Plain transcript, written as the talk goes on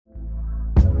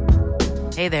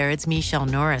Hey there, it's Michelle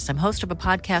Norris. I'm host of a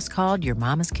podcast called Your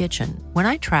Mama's Kitchen. When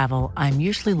I travel, I'm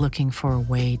usually looking for a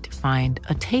way to find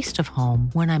a taste of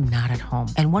home when I'm not at home.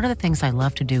 And one of the things I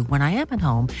love to do when I am at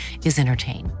home is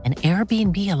entertain. And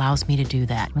Airbnb allows me to do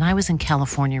that. When I was in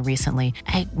California recently,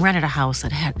 I rented a house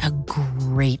that had a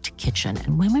great kitchen.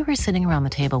 And when we were sitting around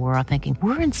the table, we were all thinking,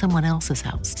 we're in someone else's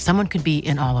house. Someone could be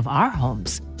in all of our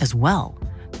homes as well.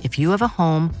 If you have a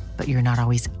home, but you're not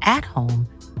always at home,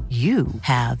 you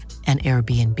have an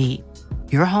Airbnb.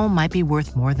 Your home might be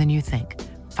worth more than you think.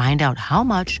 Find out how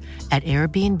much at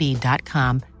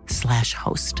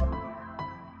airbnb.com/host.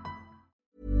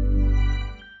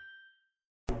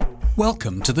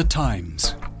 Welcome to The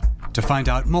Times. To find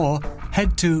out more,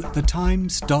 head to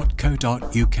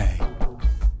thetimes.co.uk.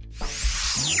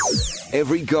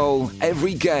 Every goal,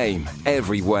 every game,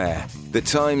 everywhere. The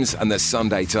Times and the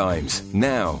Sunday Times.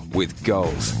 Now with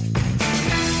goals.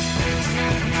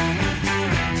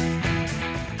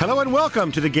 Hello and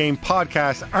welcome to the Game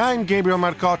Podcast. I'm Gabriel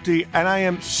Marcotti and I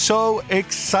am so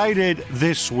excited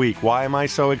this week. Why am I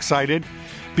so excited?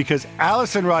 Because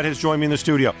Alison Rudd has joined me in the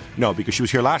studio. No, because she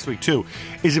was here last week too.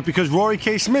 Is it because Rory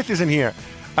K. Smith isn't here?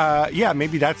 Yeah,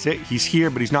 maybe that's it. He's here,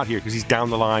 but he's not here because he's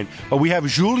down the line. But we have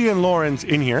Julien Laurens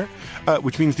in here,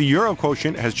 which means the Euro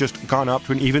quotient has just gone up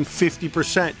to an even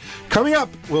 50%. Coming up,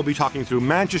 we'll be talking through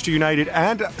Manchester United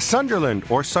and Sunderland,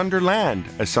 or Sunderland,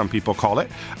 as some people call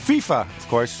it. FIFA, of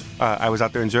course. I was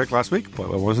out there in Zurich last week. Boy,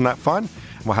 wasn't that fun?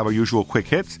 We'll have our usual quick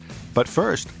hits. But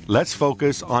first, let's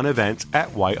focus on events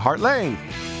at White Hart Lane.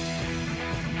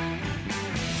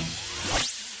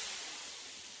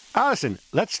 Alison,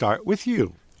 let's start with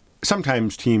you.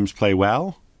 Sometimes teams play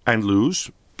well and lose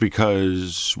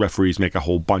because referees make a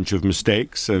whole bunch of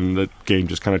mistakes and the game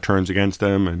just kind of turns against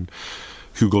them and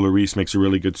Hugo Lloris makes a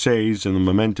really good save and the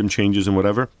momentum changes and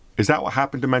whatever. Is that what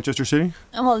happened to Manchester City?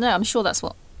 Well, no, I'm sure that's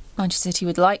what Manchester City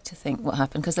would like to think what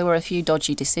happened, because there were a few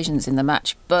dodgy decisions in the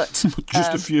match, but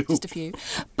Just a few.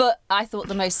 But I thought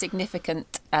the most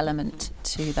significant element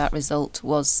to that result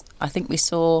was, I think we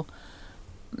saw,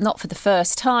 not for the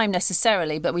first time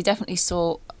necessarily, but we definitely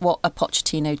saw what a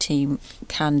Pochettino team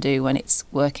can do when it's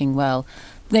working well.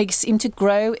 They seem to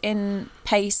grow in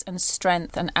pace and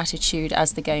strength and attitude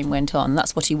as the game went on.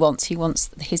 That's what he wants. He wants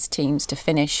his teams to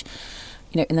finish,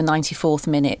 in the 94th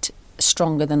minute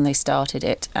stronger than they started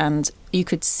it. And you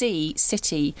could see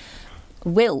City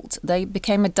wilt. They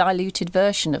became a diluted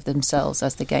version of themselves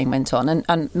as the game went on,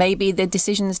 and maybe the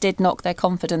decisions did knock their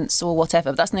confidence or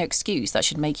whatever, but that's no excuse. That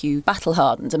should make you battle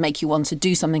hardened and make you want to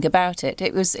do something about it.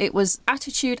 It was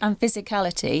attitude and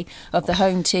physicality of the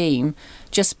home team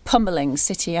just pummeling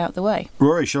City out the way.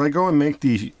 Rory, should I go and make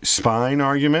the spine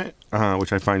argument,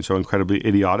 which I find so incredibly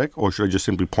idiotic, or should I just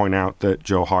simply point out that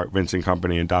Joe Hart, Vincent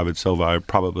Kompany and David Silva are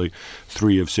probably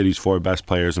three of City's four best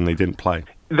players and they didn't play?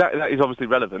 That is obviously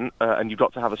relevant, and you've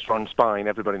got to have a strong spine.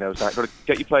 Everybody knows that. You've got to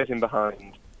get your players in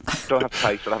behind. Don't have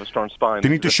pace, but have a strong spine. They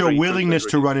need to show willingness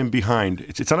to run in behind.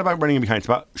 It's not about running in behind. It's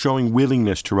about showing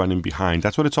willingness to run in behind.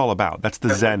 That's what it's all about. That's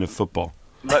the zen of football.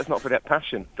 Let's not forget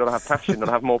passion. Got to have passion. Got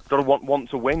to have more. Got to want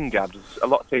to win. Gabs. There's a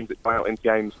lot of teams that go out into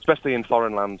games, especially in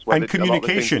foreign lands, where and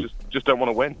communication. A lot of just don't want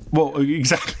to win. Well,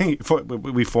 exactly.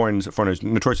 We foreigners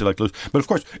notoriously like to lose, but of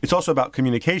course, it's also about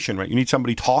communication, right? You need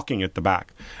somebody talking at the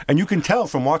back, and you can tell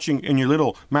from watching in your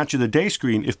little match of the day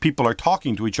screen if people are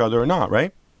talking to each other or not,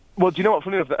 right? Well, do you know what?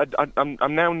 Funny enough,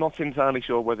 I'm now not entirely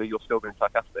sure whether you're still being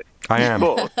sarcastic. I am.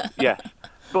 But yes.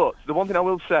 But the one thing I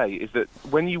will say is that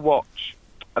when you watch,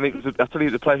 I think I'll tell you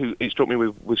the player who struck me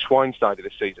with Schweinsteiger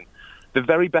this season. The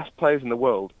very best players in the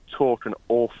world talk an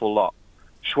awful lot.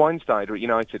 Schweinsteiger at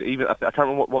United, even I can't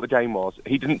remember what the game was.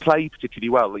 He didn't play particularly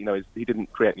well. He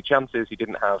didn't create any chances. He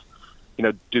didn't have,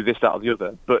 do this, that, or the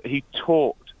other. But he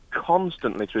talked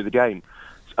constantly through the game,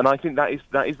 and I think that is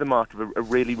the mark of a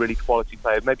really, really quality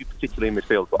player, maybe particularly in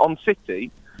midfield. But on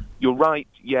City, you're right.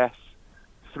 Yes,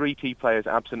 three key players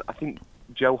absent. I think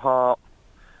Joe Hart.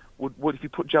 Would if you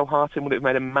put Joe Hart in, would it have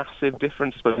made a massive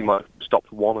difference? I suppose he might have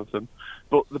stopped one of them.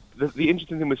 But the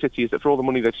interesting thing with City is that for all the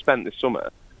money they've spent this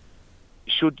summer,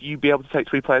 should you be able to take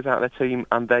three players out of their team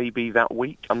and they be that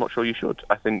weak? I'm not sure you should.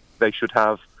 I think they should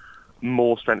have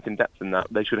more strength in depth than that.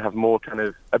 They should have more kind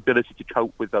of ability to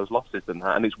cope with those losses than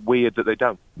that, and it's weird that they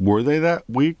don't. Were they that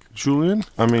weak, Julien?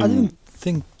 I didn't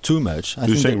think too much.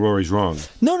 You're saying Rory's wrong?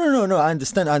 No. I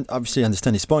understand. I obviously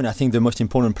understand his point. I think the most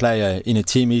important player in a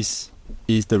team is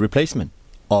the replacement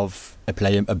of a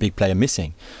big player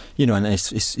missing, and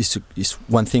it's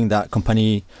one thing that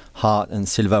Kompany, Hart and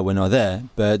Silva were not there,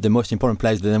 but the most important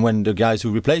players then when the guys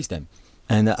who replaced them.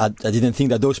 And I didn't think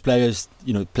that those players,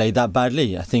 played that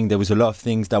badly. I think there was a lot of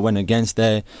things that went against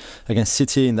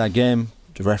City in that game.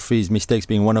 the referees' mistakes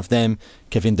being one of them.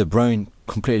 Kevin De Bruyne,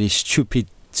 completely stupid,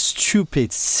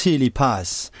 silly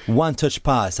pass, one-touch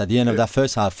pass at the end of that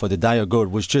first half for the Dyer goal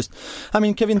was just... I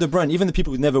mean, Kevin De Bruyne, even the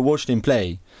people who never watched him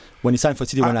play, when he signed for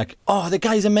City, were like, oh, the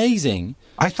guy is amazing.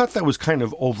 I thought that was kind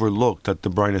of overlooked, that De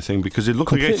Bruyne thing, because it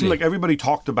looked like, it seemed like everybody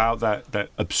talked about that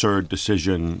absurd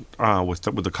decision with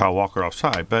the Kyle Walker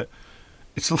offside, but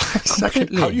it's the last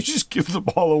second. How do you just give the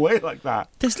ball away like that?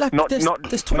 There's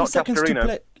 20 seconds to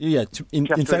play. Yeah, in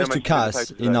fairness to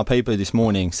Cass, in our paper this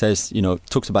morning, says,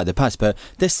 talks about the pass, but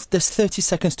there's 30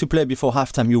 seconds to play before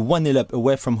halftime. You're 1-0 up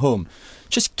away from home.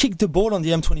 Just kick the ball on the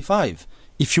M25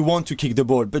 if you want to kick the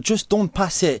ball, but just don't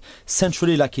pass it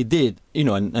centrally like he did,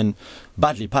 and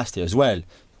badly passed it as well.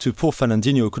 To poor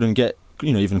Fernandinho, who couldn't get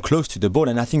even close to the ball.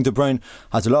 And I think De Bruyne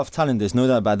has a lot of talent, there's no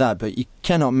doubt about that, but he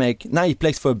cannot make... Now he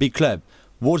plays for a big club.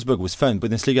 Wolfsburg was fun,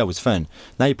 Bundesliga was fun.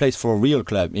 Now he plays for a real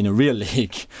club in a real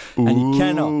league, and he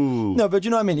cannot. No, but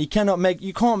you know what I mean.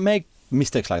 You can't make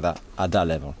mistakes like that at that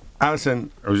level.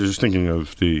 Alison, I was just thinking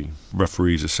of the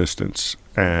referees' assistants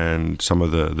and some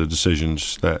of the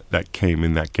decisions that came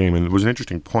in that game, and it was an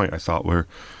interesting point I thought where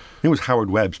it was Howard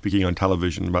Webb speaking on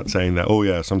television about saying that, oh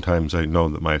yeah, sometimes I know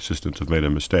that my assistants have made a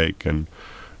mistake, and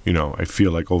I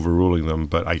feel like overruling them,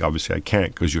 but I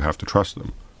can't because you have to trust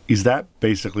them. Is that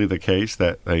basically the case,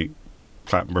 that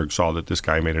Clattenburg saw that this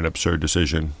guy made an absurd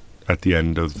decision at the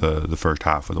end of the first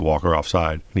half with the Walker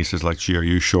offside? And he says, gee, are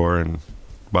you sure? And,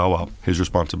 well, his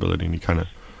responsibility, and he kind of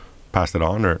passed it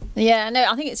on? Or Yeah, no,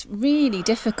 I think it's really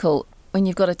difficult when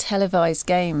you've got a televised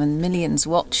game and millions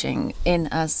watching in,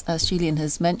 as Julian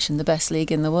has mentioned, the best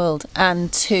league in the world,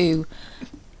 and to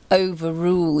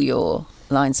overrule your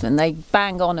linesmen. They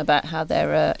bang on about how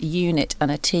they're a unit and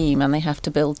a team, and they have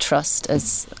to build trust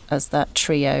as that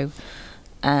trio,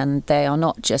 and they are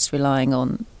not just relying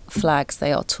on flags,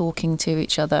 they are talking to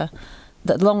each other.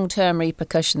 The long-term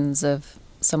repercussions of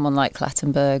someone like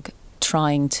Clattenburg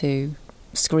trying to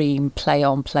scream play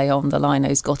on, the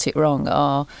linos got it wrong,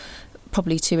 are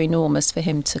probably too enormous for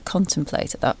him to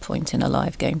contemplate at that point in a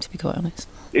live game, to be quite honest.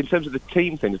 In terms of the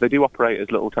team things, they do operate as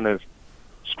little kind of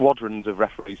squadrons of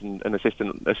referees and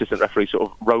assistant referees sort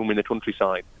of roaming the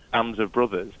countryside, bands of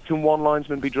brothers. Can one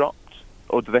linesman be dropped,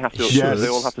 or do they have to? Yes, do they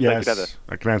all have to stay together?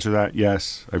 I can answer that.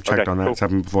 Yes, I've checked on that. Cool. It's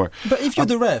happened before. But if you're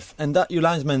the ref and that your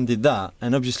linesman did that,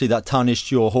 and obviously that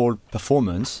tarnished your whole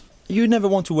performance, you never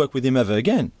want to work with him ever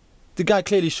again. The guy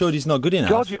clearly showed he's not good enough.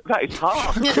 God, that is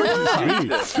hard.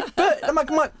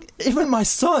 But even my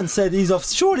son said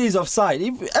surely he's offside.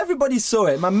 Everybody saw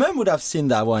it. My mum would have seen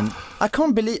that one. I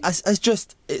can't believe.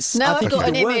 Now I've got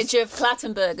an image of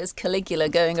Clattenburg as Caligula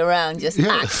going around just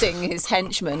axing his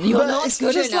henchmen. You're not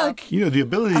good enough. The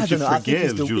ability to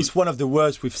forgive. It's one of the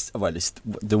worst it's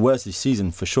the worst this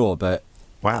season for sure. But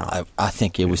wow, I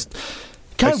think it was.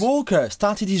 Kyle Walker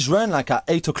started his run at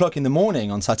 8 o'clock in the morning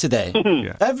on Saturday.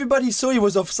 Yeah. Everybody saw he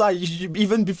was offside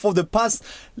even before the pass,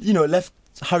 left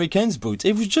Harry Kane's boot.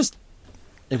 It was just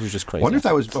crazy.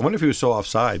 I wonder if he was so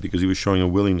offside because he was showing a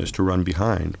willingness to run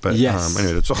behind. But yes,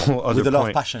 anyway, that's a whole other with a lot point.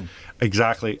 of passion.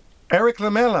 Exactly. Eric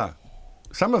Lamela.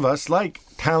 Some of us like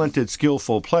talented,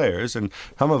 skillful players, and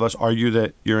some of us argue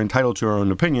that you're entitled to your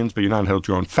own opinions, but you're not entitled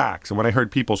to your own facts. And when I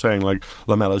heard people saying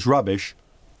Lamela's rubbish,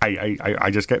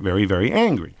 I just get very, very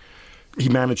angry. He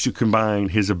managed to combine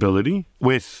his ability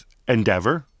with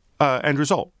endeavour and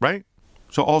result, right?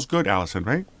 So all's good, Alison,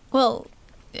 right? Well,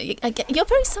 you're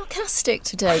very sarcastic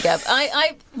today, Gab.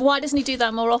 Why doesn't he do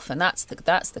that more often? That's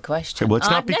the question. Well,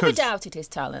 I've never doubted his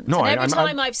talent. No, and every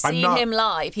time I've seen him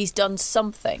live, he's done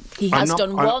something. He has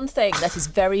done one thing that is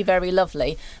very, very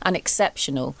lovely and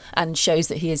exceptional and shows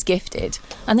that he is gifted.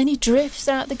 And then he drifts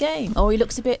out the game, or he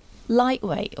looks a bit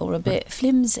lightweight or a bit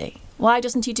flimsy. Why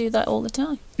doesn't he do that all the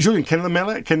time? Julian, can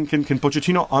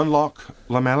Pochettino unlock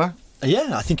Lamela?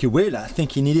 Yeah, I think he will. I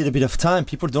think he needed a bit of time.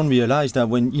 People don't realise that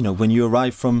when you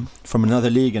arrive from another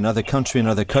league, another country,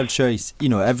 another culture,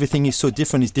 everything is so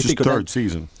different. It's difficult. Just third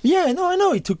season. Yeah, no, I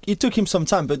know. It took him some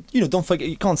time, but don't forget,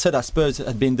 you can't say that Spurs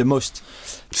had been the most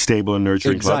stable and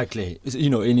nurturing club. Exactly.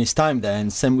 In his time there,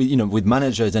 and same with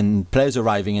managers and players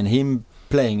arriving and him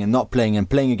playing and not playing and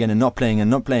playing again and not playing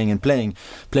and not playing and playing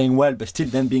well, but still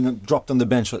then being dropped on the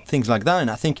bench, things like that.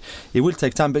 And I think it will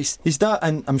take time. But it's that,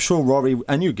 and I'm sure Rory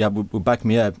and you, Gab, will back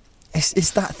me up.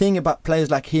 It's that thing about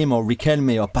players like him or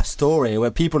Riquelme or Pastore,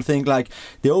 where people think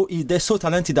they're so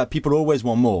talented that people always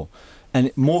want more.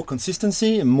 And more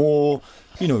consistency and more,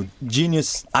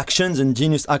 genius actions and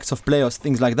genius acts of play or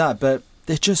things like that. But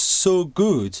they're just so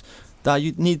good that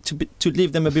you need to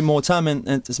leave them a bit more time and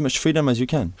as much freedom as you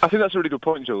can. I think that's a really good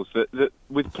point, Jules, that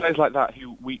with players like that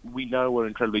who we know are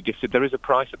incredibly gifted, there is a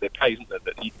price that they pay, isn't there?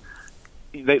 That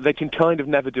they can kind of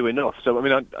never do enough. So, I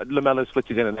mean, Lamella's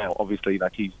flitted in and out, obviously.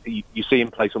 Like you see him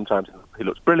play sometimes and he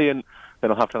looks brilliant. Then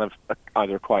he'll have to have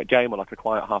either a quiet game or like a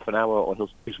quiet half an hour, or he'll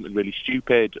do something really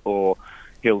stupid, or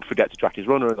he'll forget to track his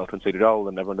runner and he'll concede a goal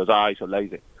and everyone goes, he's so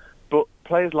lazy. But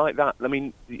players like that, I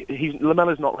mean,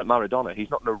 Lamella's not like Maradona. He's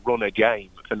not going to run a game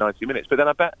for 90 minutes. But then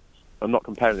I bet, I'm not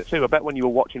comparing the two, I bet when you were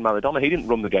watching Maradona, he didn't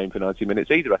run the game for 90 minutes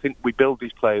either. I think we build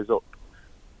these players up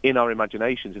in our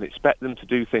imaginations and expect them to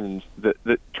do things that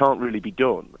can't really be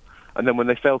done. And then when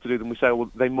they fail to do them, we say, well,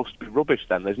 they must be rubbish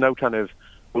then. There's no kind of,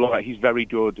 well, all right, he's very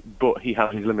good, but he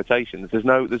has his limitations. There's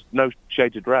no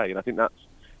shades of grey, and I think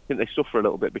they suffer a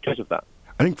little bit because of that.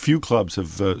 I think few clubs have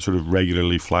sort of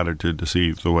regularly flattered to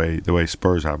deceive the way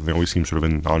Spurs have. They always seem sort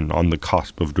of on the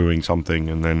cusp of doing something,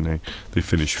 and then they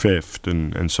finish fifth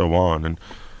and so on. And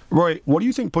Roy, what do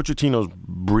you think Pochettino's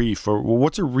brief, or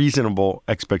what's a reasonable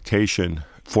expectation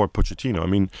for Pochettino? I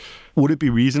mean, would it be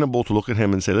reasonable to look at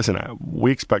him and say, listen,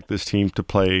 we expect this team to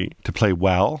play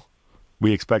well.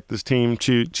 We expect this team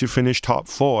to finish top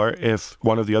four if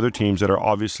one of the other teams that are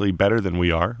obviously better than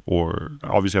we are, or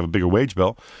obviously have a bigger wage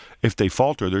bill, if they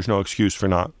falter, there's no excuse for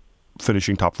not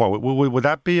finishing top four. Would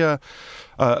that be a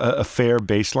fair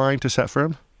baseline to set for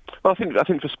him? Well, I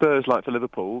think for Spurs, like for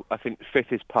Liverpool, I think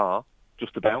fifth is par,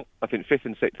 just about. I think fifth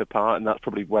and sixth are par, and that's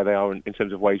probably where they are in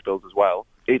terms of wage bills as well.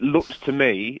 It looks to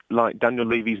me like Daniel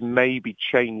Levy's maybe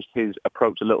changed his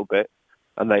approach a little bit,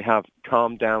 and they have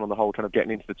calmed down on the whole kind of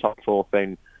getting into the top four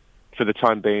thing for the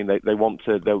time being. They want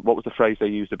to, what was the phrase they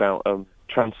used about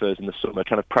transfers in the summer,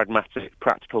 kind of pragmatic,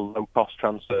 practical, low-cost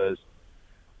transfers.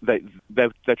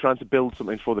 They're trying to build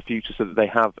something for the future so that they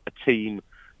have a team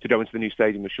to go into the new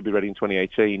stadium, which should be ready in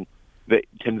 2018, that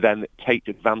can then take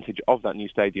advantage of that new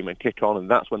stadium and kick on, and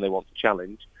that's when they want to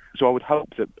challenge. So I would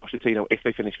hope that Pochettino, if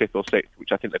they finish fifth or sixth,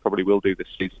 which I think they probably will do this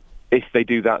season, if they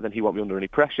do that, then he won't be under any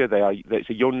pressure. It's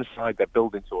a young side, they're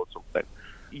building towards something.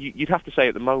 You'd have to say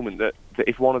at the moment that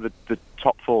if one of the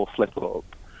top four slip up,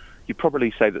 you'd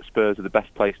probably say that Spurs are the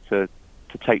best place to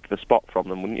take the spot from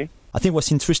them, wouldn't you? I think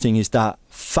what's interesting is that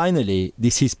finally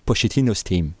this is Pochettino's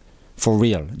team for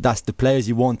real. That's the players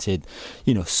he wanted.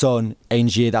 You know, Son,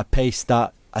 Angier, that pace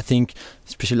that I think,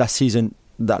 especially last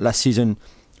season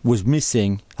was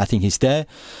missing. I think he's there.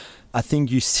 I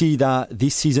think you see that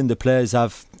this season the players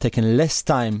have taken less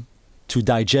time to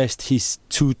digest his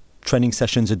 2 training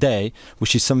sessions a day,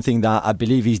 which is something that I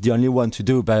believe he's the only one to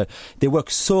do, but they work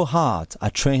so hard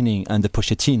at training under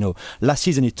Pochettino. Last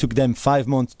season it took them 5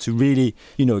 months to really,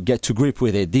 get to grip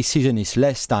with it. This season is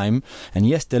less time, and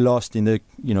yes, they lost in the,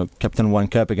 Captain One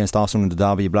Cup against Arsenal in the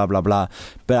derby, blah blah blah,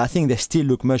 but I think they still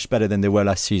look much better than they were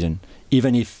last season.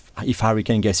 Even if Harry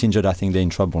Kane gets injured, I think they're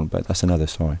in trouble, but that's another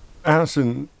story.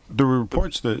 Alison, there were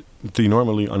reports that the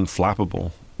normally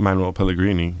unflappable Manuel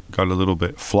Pellegrini got a little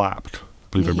bit flapped.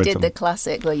 You did the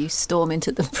classic where you storm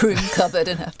into the broom cupboard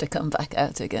and have to come back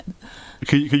out again.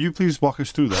 Could you please walk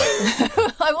us through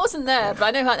that? I wasn't there,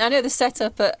 but I know the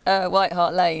setup at White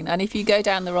Hart Lane, and if you go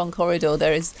down the wrong corridor,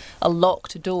 there is a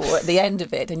locked door at the end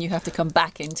of it, and you have to come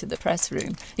back into the press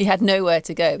room. He had nowhere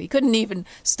to go. He couldn't even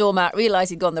storm out,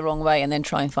 realise he'd gone the wrong way, and then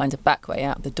try and find a back way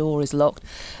out. The door is locked.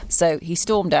 So he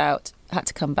stormed out, had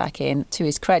to come back in. To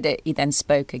his credit, he then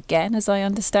spoke again, as I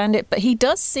understand it. But he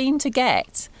does seem to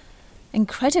get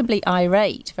incredibly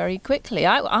irate very quickly.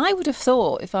 I would have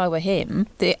thought, if I were him,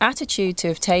 the attitude to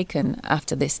have taken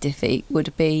after this defeat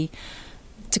would be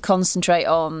to concentrate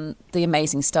on the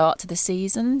amazing start to the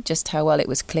season, just how well it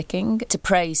was clicking, to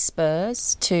praise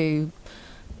Spurs, to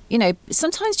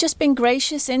sometimes just being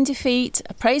gracious in defeat,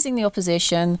 praising the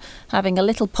opposition, having a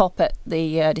little pop at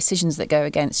the decisions that go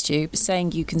against you,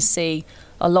 saying you can see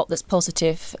a lot that's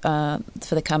positive for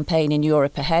the campaign in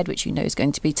Europe ahead, which is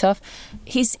going to be tough.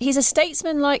 He's a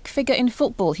statesman-like figure in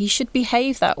football. He should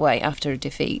behave that way after a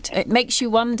defeat. It makes you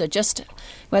wonder just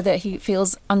whether he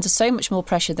feels under so much more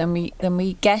pressure than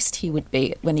we guessed he would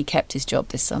be when he kept his job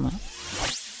this summer.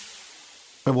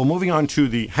 Well, moving on to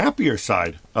the happier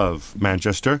side of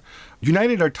Manchester,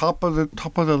 United are top of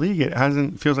the league.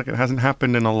 Feels like it hasn't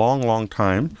happened in a long, long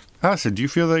time. Alison, do you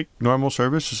feel like normal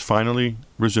service is finally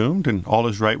resumed and all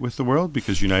is right with the world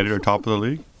because United are top of the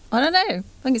league? I don't know.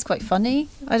 I think it's quite funny.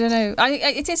 I don't know.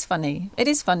 It is funny. It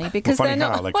is funny because funny they're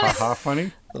not how? Like ha-ha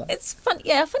funny. It's funny,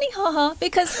 yeah, funny ha-ha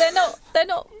because they're not.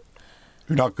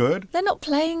 You're not good. They're not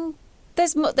playing.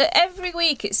 There's more, every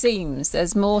week it seems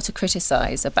there's more to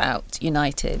criticise about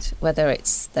United, whether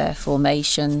it's their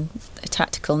formation, their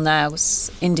tactical nous,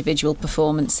 individual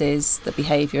performances, the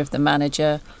behaviour of the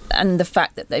manager, and the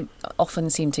fact that they often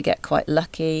seem to get quite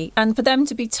lucky. And for them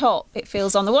to be top, it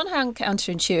feels on the one hand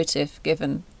counterintuitive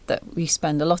given that we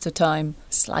spend a lot of time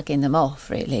slagging them off,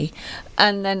 really.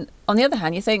 And then on the other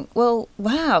hand, you think, well,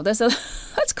 wow,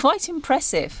 that's quite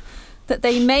impressive that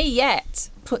they may yet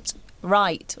put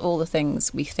right all the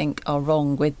things we think are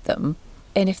wrong with them.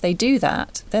 And if they do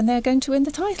that, then they're going to win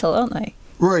the title, aren't they?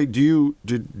 Roy, do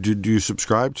you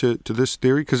subscribe to this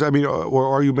theory? Because, I mean, or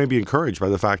are you maybe encouraged by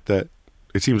the fact that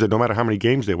it seems that no matter how many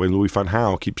games they win, Louis van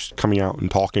Gaal keeps coming out and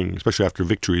talking, especially after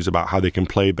victories, about how they can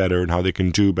play better and how they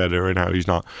can do better and how he's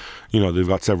not, they've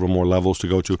got several more levels to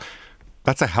go to.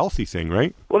 That's a healthy thing,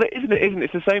 right? Well, isn't it?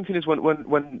 It's the same thing as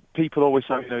when people always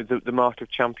say, the mark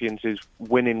of champions is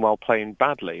winning while playing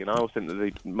badly. And I always think that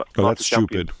the mark that's of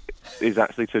champions is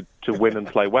actually to win and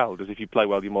play well. Because if you play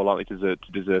well, you're more likely to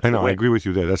deserve. I know, to win. I agree with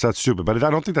you there. That's not stupid, but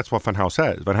I don't think that's what Van Gaal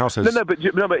says. Van Gaal says no, but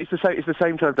it's the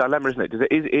same kind of dilemma, isn't it? Because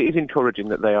it is encouraging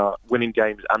that they are winning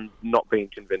games and not being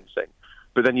convincing.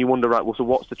 But then you wonder, right, well, so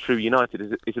what's the true United?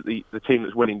 Is it the team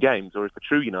that's winning games, or is the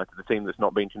true United the team that's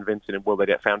not being convincing, and will they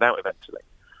get found out eventually?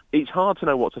 It's hard to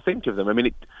know what to think of them. I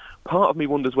mean, part of me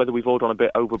wonders whether we've all gone a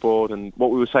bit overboard, and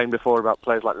what we were saying before about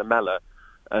players like Lamela,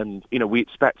 and, we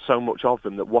expect so much of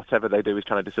them that whatever they do is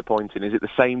kind of disappointing. Is it the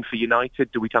same for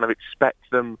United? Do we kind of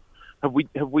expect them? Have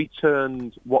we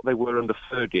turned what they were under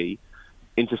Fergie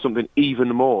into something even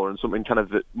more, and something kind of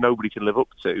that nobody can live up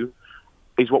to?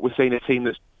 Is what we're seeing a team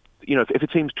that's, if a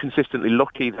team's consistently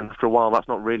lucky, then after a while that's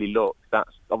not really luck.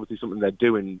 That's obviously something they're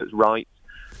doing that's right.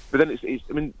 But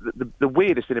then the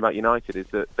weirdest thing about United is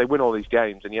that they win all these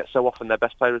games, and yet so often their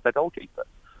best player is their goalkeeper.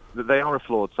 That they are a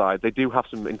flawed side. They do have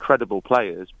some incredible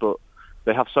players, but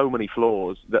they have so many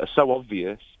flaws that are so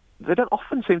obvious. They don't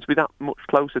often seem to be that much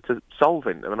closer to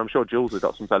solving them. And I'm sure Jules has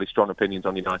got some fairly strong opinions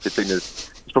on United, seeing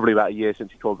as it's probably about a year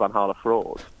since he called Van Gaal a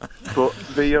fraud. But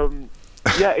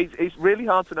it's really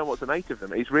hard to know what to make of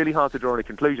them. It's really hard to draw any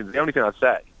conclusions. The only thing I'd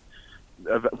say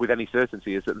with any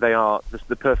certainty is that they are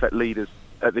the perfect leaders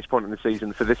at this point in the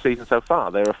season for this season so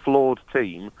far. They're a flawed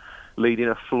team leading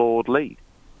a flawed league.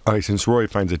 All right, since Roy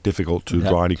finds it difficult to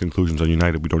draw any conclusions on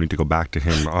United, we don't need to go back to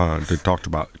him to talk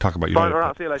about United. Fine, all right,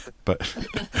 I'll see you later. But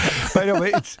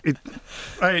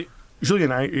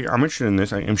Julian, I'm interested in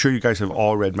this. I'm sure you guys have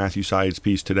all read Matthew Syed's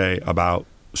piece today about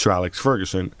Sir Alex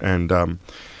Ferguson and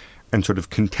sort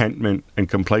of contentment and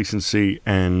complacency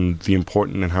and the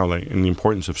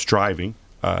importance of striving.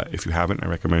 If you haven't, I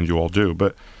recommend you all do.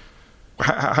 But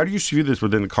how do you see this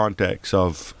within the context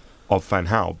of Van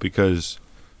Gaal? Because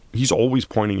he's always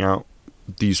pointing out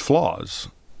these flaws.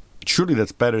 Surely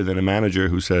that's better than a manager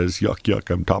who says, yuck, yuck,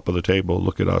 I'm top of the table,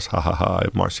 look at us, ha, ha, ha,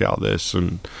 Martial this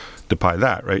and Depay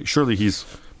that, right? Surely he's,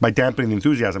 by dampening the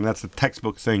enthusiasm, that's the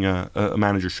textbook thing a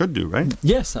manager should do, right?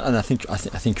 Yes, and I think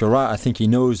you're right. I think he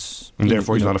knows... And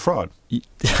therefore he's not a fraud.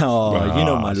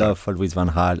 My love for Louis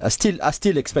van Gaal. I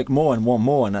still expect more and want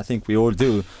more, and I think we all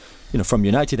do. From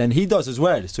United, and he does as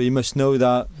well. So he must know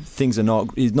that he's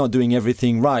not doing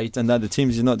everything right, and that the team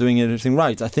is not doing everything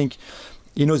right. I think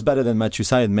he knows better than Matthew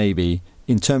Syed, maybe,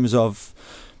 in terms of,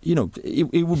 he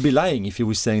would be lying if he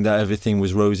was saying that everything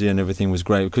was rosy and everything was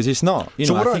great, because it's not.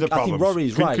 So what are the problems? I think Rory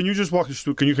is right. Can you just walk us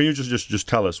through? Can you just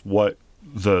tell us what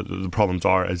the problems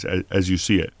are as you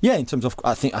see it? Yeah, in terms of,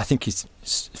 I think he's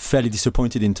fairly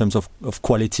disappointed in terms of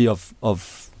quality of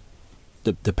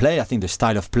the play. I think the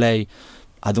style of play.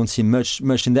 I don't see much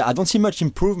in there. I don't see much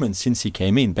improvement since he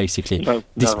came in, basically. No,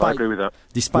 I agree with that.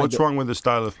 What's wrong with the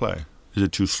style of play? Is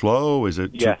it too slow? Is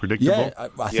it too predictable? Yeah,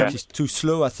 I think it's too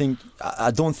slow.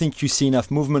 I don't think you see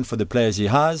enough movement for the players he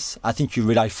has. I think you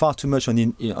rely far too much on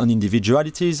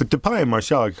individualities. But Depay and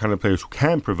Martial are kind of players who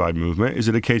can provide movement. Is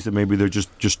it a case that maybe they're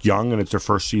just young and it's their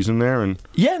first season there? And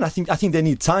I think they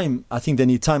need time. I think they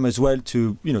need time as well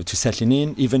to settle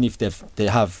in, even if they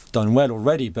have done well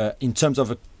already. But in terms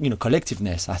of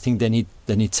collectiveness, I think they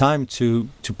need time to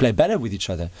play better with each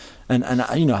other. And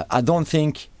I don't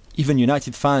think even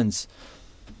United fans,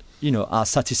 are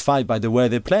satisfied by the way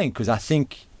they're playing, because I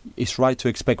think it's right to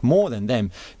expect more than them.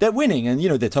 They're winning, and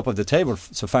they're top of the table,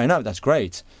 so fair enough, that's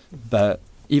great. But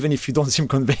even if you don't seem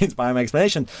convinced by my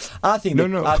explanation, I think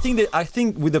I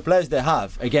think with the players they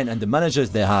have, again, and the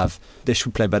managers they have, they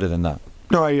should play better than that.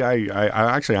 No,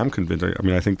 I actually am convinced.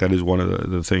 I think that is one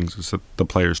of the things, is that the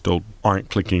players still aren't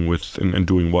clicking with and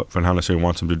doing what Van Gaal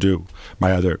wants them to do.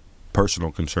 My other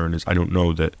personal concern is I don't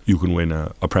know that you can win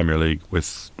a Premier League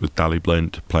with Daley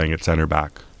Blind playing at centre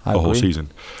back a whole season.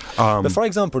 But for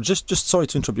example, just sorry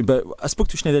to interrupt you, but I spoke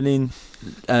to Schneiderlin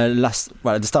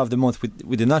at the start of the month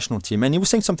with the national team, and he was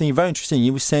saying something very interesting.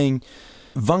 He was saying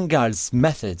Van Gaal's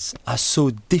methods are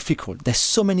so difficult. There's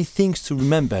so many things to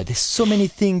remember. There's so many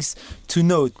things to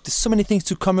know. There's so many things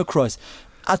to come across.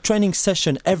 At training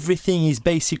session, everything is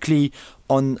basically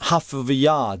on half of a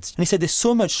yard. And he said there's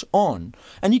so much on.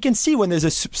 And you can see when there's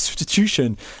a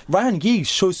substitution, Ryan Giggs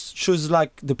shows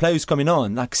like the players coming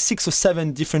on, like 6 or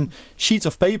 7 different sheets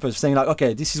of paper saying like,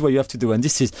 okay, this is what you have to do, and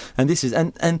this is.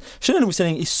 And Shannon was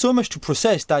saying it's so much to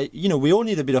process that, we all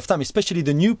need a bit of time, especially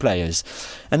the new players.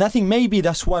 And I think maybe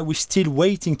that's why we're still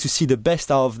waiting to see the best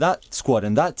out of that squad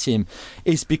and that team,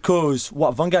 is because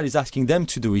what Van Gaal is asking them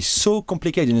to do is so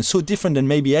complicated and so different than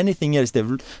maybe anything else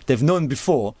they've known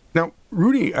before. Now,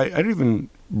 Rooney, I didn't even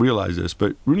realize this,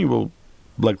 but Rooney will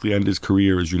likely end his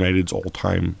career as United's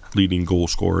all-time leading goal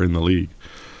scorer in the league.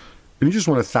 And he just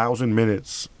won 1,000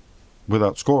 minutes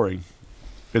without scoring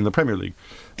in the Premier League.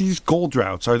 These goal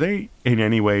droughts, are they in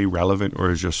any way relevant,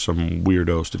 or is just some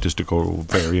weirdo statistical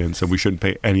variance and we shouldn't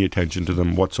pay any attention to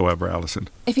them whatsoever, Alison?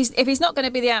 If he's not going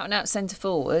to be the out-and-out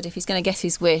centre-forward, if he's going to get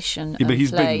his wish and but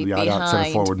he's play been the out-and-out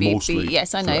centre-forward mostly.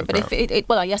 Yes, I know. But if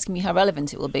well, you're asking me how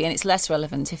relevant it will be, and it's less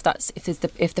relevant if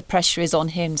the pressure is on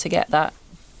him to get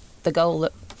the goal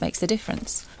that makes the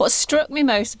difference. What struck me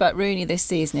most about Rooney this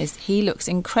season is he looks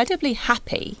incredibly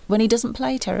happy when he doesn't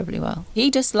play terribly well.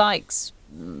 He just likes,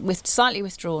 with slightly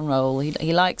withdrawn role,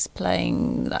 he likes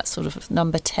playing that sort of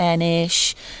number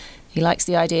 10-ish. He likes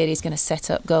the idea that he's going to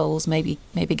set up goals, maybe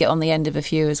get on the end of a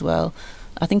few as well.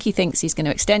 I think he thinks he's going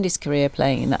to extend his career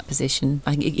playing in that position.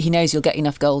 I think he knows he'll get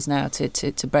enough goals now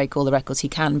to break all the records he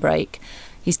can break.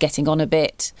 He's getting on a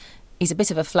bit. He's a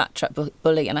bit of a flat-track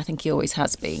bully, and I think he always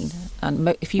has been.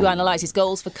 And if you analyse his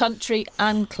goals for country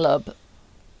and club,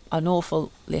 an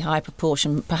awfully high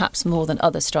proportion, perhaps more than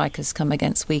other strikers, come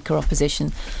against weaker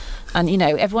opposition. And,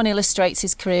 everyone illustrates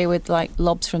his career with, like,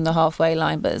 lobs from the halfway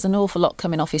line, but there's an awful lot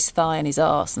coming off his thigh and his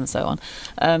arse and so on.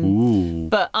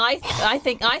 But I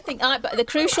think but the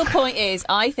crucial point is,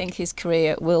 I think his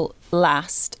career will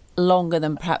last longer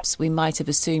than perhaps we might have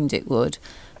assumed it would,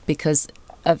 because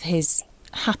of his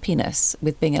happiness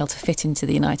with being able to fit into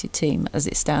the United team as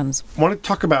it stands. I want to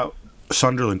talk about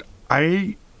Sunderland.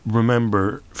 I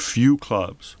remember few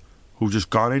clubs who've just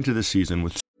gone into the season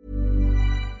with...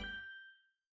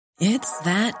 It's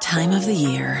that time of the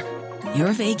year.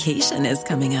 Your vacation is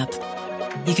coming up.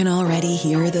 You can already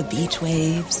hear the beach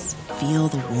waves, feel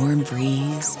the warm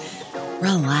breeze,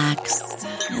 relax,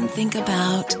 and think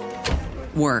about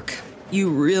work. You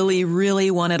really,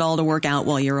 really want it all to work out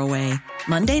while you're away.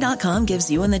 Monday.com gives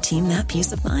you and the team that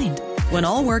peace of mind. When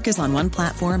all work is on one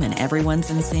platform and everyone's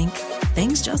in sync,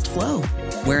 things just flow.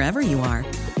 Wherever you are,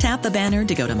 tap the banner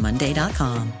to go to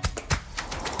Monday.com.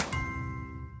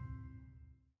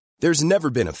 There's never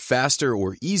been a faster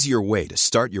or easier way to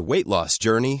start your weight loss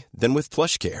journey than with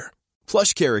PlushCare.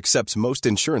 PlushCare accepts most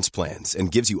insurance plans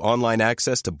and gives you online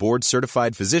access to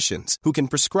board-certified physicians who can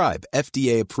prescribe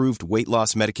FDA-approved weight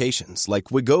loss medications like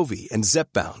Wegovy and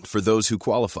Zepbound for those who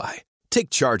qualify. Take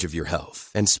charge of your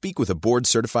health and speak with a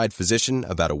board-certified physician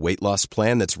about a weight loss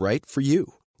plan that's right for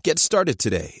you. Get started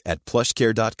today at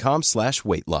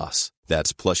plushcare.com/weight-loss.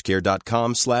 That's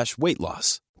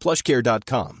plushcare.com/weight-loss.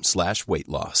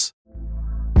 plushcare.com/weight-loss.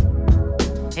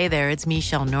 Hey there, it's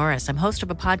Michelle Norris. I'm host of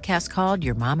a podcast called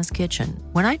Your Mama's Kitchen.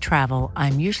 When I travel,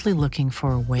 I'm usually looking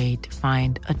for a way to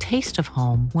find a taste of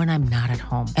home when I'm not at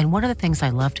home. And one of the things I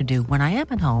love to do when I am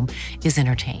at home is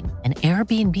entertain. And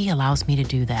Airbnb allows me to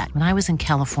do that. When I was in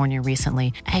California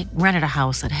recently, I rented a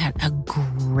house that had a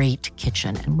great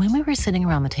kitchen. And when we were sitting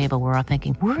around the table, we were all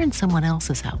thinking, we're in someone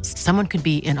else's house. Someone could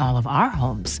be in all of our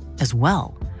homes as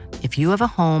well. If you have a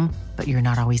home, but you're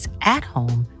not always at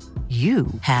home, you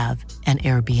have an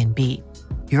Airbnb.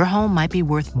 Your home might be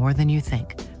worth more than you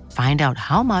think. Find out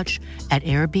how much at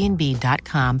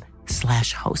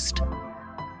airbnb.com/host.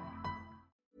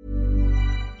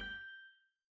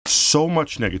 So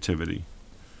much negativity,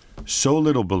 so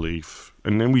little belief.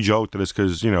 And then we joked that it's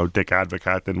because, Dick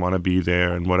Advocat didn't want to be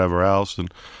there and whatever else.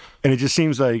 And it just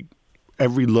seems like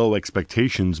every low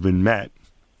expectation's been met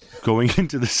going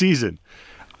into the season.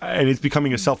 And it's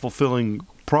becoming a self-fulfilling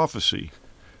prophecy.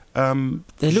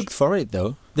 They looked for it,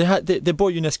 though. They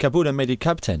bought Younes Kaboul and made it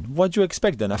captain. What do you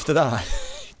expect then after that?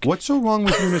 What's so wrong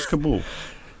with Younes Kaboul?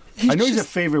 I know he's a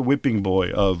favourite whipping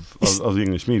boy of the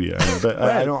English media, but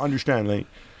I don't understand.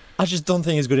 I just don't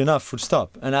think he's good enough, full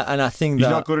stop. And I think he's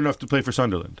not good enough to play for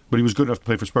Sunderland, but he was good enough to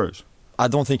play for Spurs. I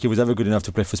don't think he was ever good enough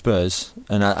to play for Spurs.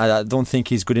 And I don't think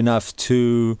he's good enough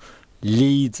to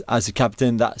lead as a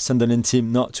captain that Sunderland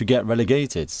team not to get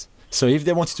relegated. So if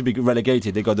they wanted to be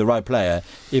relegated, they got the right player.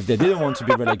 If they didn't want to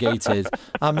be relegated,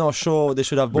 I'm not sure they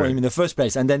should have bought him in the first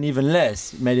place, and then even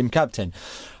less made him captain.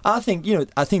 I think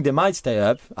they might stay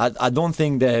up. I don't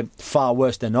think they're far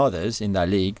worse than others in that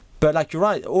league. But like you're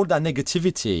right, all that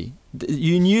negativity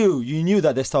You knew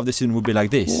that the start of the season would be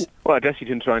like this. Well, I guess you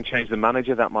didn't try and change the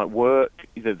manager. That might work.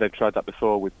 They've tried that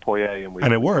before with Poyet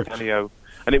and it worked. Antonio.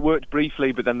 And it worked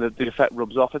briefly, but then the effect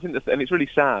rubs off. I think, and it's really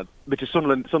sad because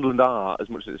Sunderland are, as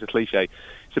much as it's a cliche,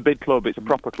 it's a big club, it's a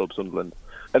proper club, Sunderland.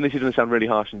 And this is going to sound really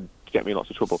harsh and get me in lots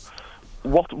of trouble.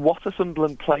 What are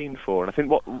Sunderland playing for? And I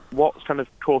think what's kind of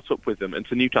caught up with them, and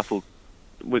to Newcastle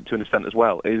to an extent as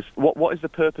well, is what is the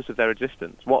purpose of their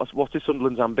existence? What is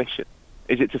Sunderland's ambition?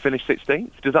 Is it to finish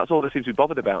 16th? Because that's all they seem to be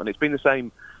bothered about, and it's been the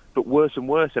same, but worse and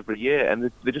worse every year.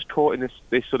 And they're just caught in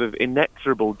this sort of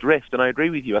inexorable drift. And I agree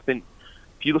with you. I think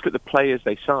if you look at the players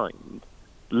they signed,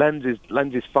 Lenz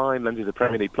is fine. Lenz is a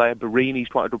Premier League player. Barini's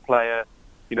quite a good player.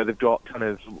 You know, they've got kind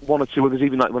of one or two others,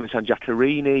 even like when they signed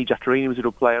Giaccherini. Giaccherini was a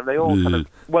good player, and they all kind of...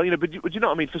 Well, you know, but do you know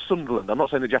what I mean? For Sunderland, I'm not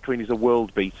saying that Giaccherini's a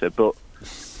world beater, but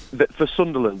for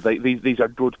Sunderland, these are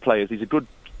good players. These are good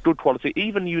quality.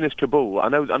 Even Yunus Kabul, I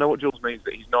know what Jules means,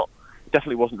 that he's not...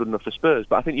 Definitely wasn't good enough for Spurs,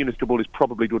 but I think Yunus Kabul is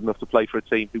probably good enough to play for a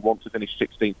team who wants to finish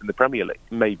 16th in the Premier League,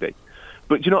 maybe.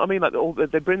 But do you know what I mean?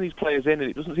 Like they bring these players in, and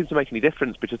it doesn't seem to make any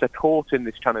difference because they're caught in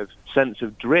this kind of sense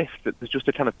of drift. That there's just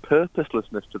a kind of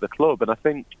purposelessness to the club, and I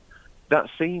think that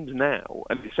seems now,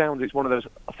 and it's one of those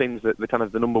things that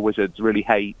the number wizards really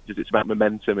hate, because it's about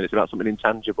momentum and it's about something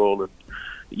intangible, and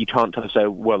you can't kind of say,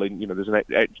 well, you know, there's an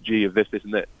XG of this,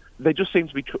 and that. They just seem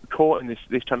to be caught in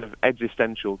this kind of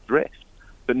existential drift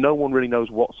that no one really knows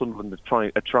what Sunderland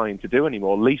are trying to do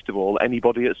anymore. Least of all,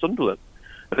 anybody at Sunderland.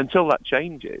 And until that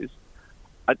changes,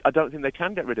 I don't think they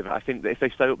can get rid of it. I think that if they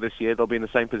stay up this year, they'll be in the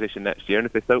same position next year, and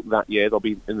if they stay up that year, they'll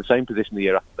be in the same position the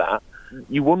year after that.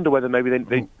 You wonder whether maybe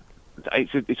they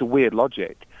it's a weird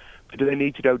logic, but do they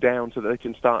need to go down so that they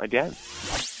can start again?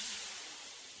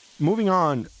 Moving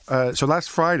on, so last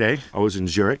Friday, I was in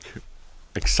Zurich,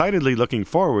 excitedly looking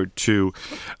forward to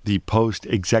the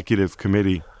post-executive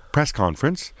committee press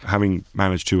conference, having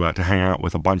managed to hang out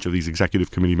with a bunch of these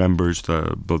executive committee members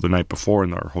the night before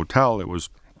in our hotel. It was...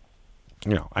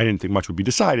 You know, I didn't think much would be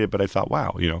decided, but I thought,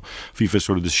 wow, you know, FIFA's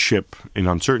sort of this ship in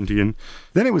uncertainty. And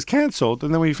then it was cancelled,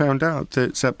 and then we found out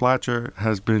that Sepp Blatter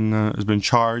has been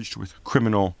charged with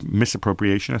criminal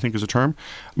misappropriation, I think is a term.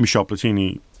 Michel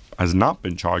Platini has not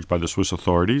been charged by the Swiss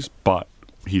authorities, but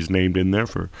he's named in there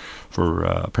for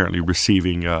apparently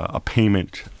receiving a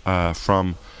payment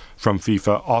from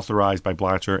FIFA, authorized by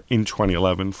Blatter in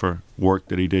 2011 for work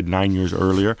that he did 9 years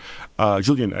earlier.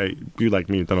 Julian, you like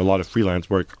me have done a lot of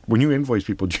freelance work. When you invoice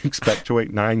people, do you expect to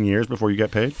wait 9 years before you get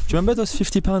paid? Do you remember those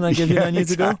 £50 I gave you 9 years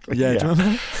ago? Yeah, do you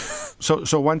remember?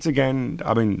 So once again,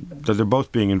 I mean, they're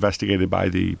both being investigated by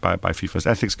FIFA's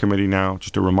ethics committee now.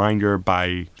 Just a reminder,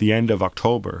 by the end of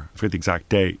October, I forget the exact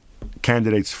date,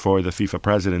 candidates for the FIFA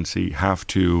presidency have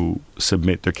to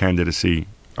submit their candidacy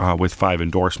with 5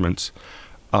 endorsements.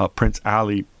 Prince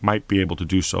Ali might be able to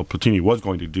do so. Platini was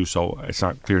going to do so. It's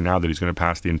not clear now that he's going to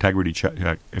pass the integrity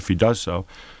check if he does so.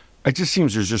 It just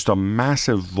seems there's just a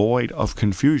massive void of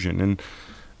confusion. And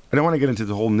I don't want to get into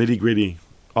the whole nitty-gritty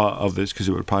of this because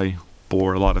it would probably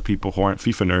bore a lot of people who aren't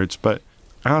FIFA nerds. But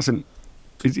Alison,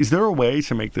 is there a way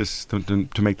to make this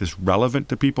to make this relevant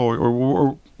to people?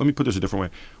 Or let me put this a different way.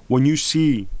 When you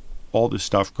see all this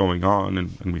stuff going on,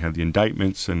 and we have the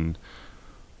indictments, and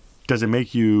does it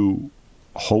make you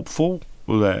hopeful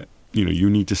that you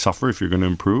need to suffer if you're going to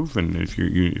improve, and if you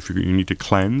need to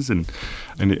cleanse, and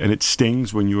it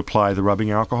stings when you apply the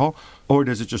rubbing alcohol, or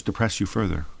does it just depress you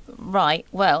further? Right.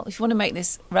 Well, if you want to make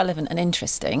this relevant and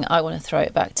interesting, I want to throw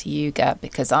it back to you, Gab,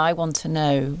 because I want to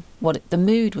know what the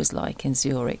mood was like in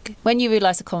Zurich when you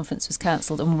realised the conference was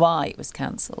cancelled and why it was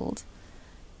cancelled.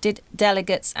 Did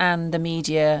delegates and the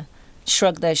media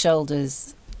shrug their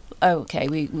shoulders? Oh, okay,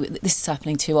 we this is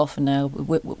happening too often now.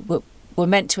 We're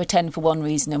meant to attend for one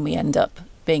reason and we end up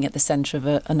being at the centre of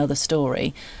another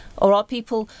story? Or are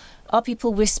people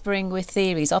whispering with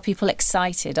theories? Are people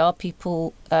excited? Are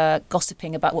people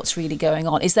gossiping about what's really going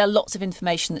on? Is there lots of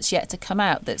information that's yet to come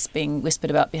out that's being whispered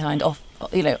about off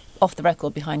the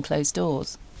record behind closed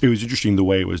doors? It was interesting the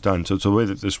way it was done. So the way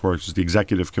that this works is the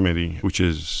executive committee, which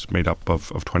is made up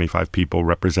of 25 people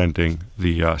representing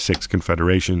the 6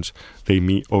 confederations. They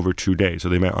meet over 2 days. So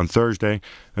they met on Thursday,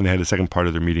 and they had the second part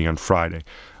of their meeting on Friday.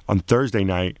 On Thursday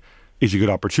night is a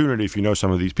good opportunity. If you know some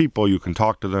of these people, you can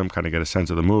talk to them, kind of get a sense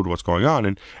of the mood, what's going on.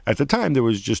 And at the time, there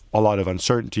was just a lot of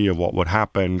uncertainty of what would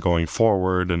happen going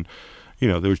forward. And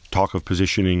there was talk of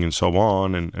positioning and so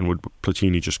on. And would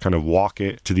Platini just kind of walk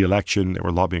it to the election? They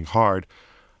were lobbying hard.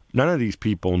 None of these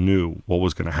people knew what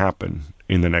was going to happen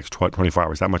in the next 24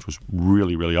 hours. That much was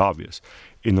really, really obvious.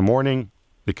 In the morning,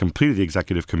 they completed the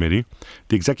executive committee.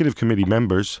 The executive committee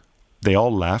members, they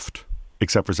all left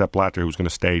except for Sepp Blatter, who was going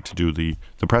to stay to do the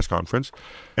press conference.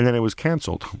 And then it was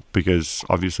canceled because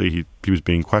obviously he was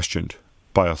being questioned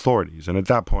by authorities. And at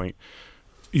that point,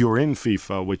 you're in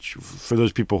FIFA, which for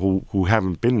those people who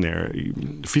haven't been there,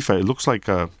 FIFA, it looks like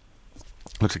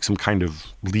some kind of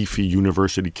leafy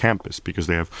university campus because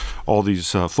they have all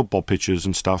these football pitches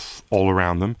and stuff all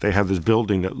around them. They have this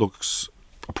building that looks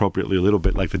appropriately a little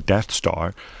bit like the Death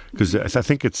Star, because I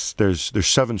think there's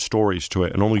 7 stories to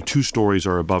it, and only 2 stories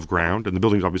are above ground, and the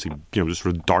building's obviously just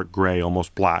sort of dark gray,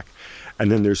 almost black, and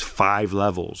then there's 5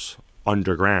 levels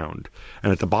underground,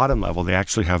 and at the bottom level they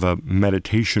actually have a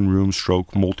meditation room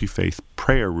stroke multi-faith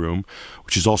prayer room,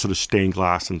 which is also just stained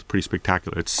glass and pretty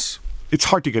spectacular. It's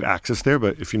hard to get access there,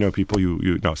 but if you know people,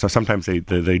 you know. So sometimes they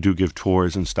do give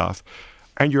tours and stuff,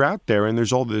 and you're out there, and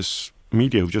there's all this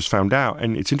media who just found out,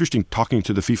 and it's interesting talking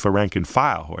to the FIFA rank and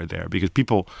file who are there, because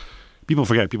people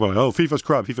forget. People are like, oh, FIFA's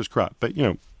corrupt, but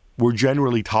we're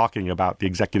generally talking about the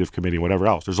executive committee, whatever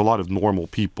else. There's a lot of normal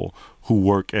people who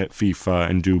work at FIFA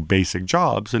and do basic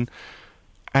jobs, and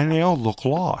they all look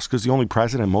lost because the only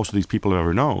president most of these people have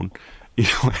ever known,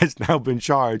 has now been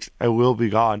charged and will be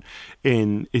gone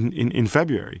in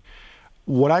February.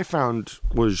 What I found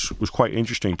was quite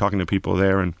interesting talking to people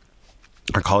there, and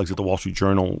our colleagues at the Wall Street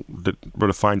Journal that wrote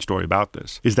a fine story about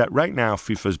this, is that right now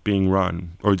FIFA is being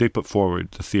run, or they put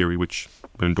forward the theory, which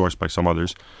has been endorsed by some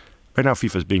others, right now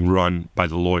FIFA is being run by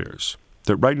the lawyers.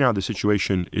 That right now the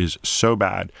situation is so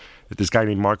bad that this guy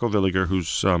named Marco Villiger, who's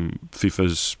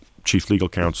FIFA's chief legal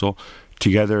counsel,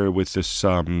 together with this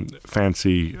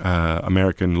fancy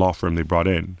American law firm they brought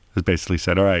in, has basically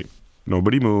said, all right,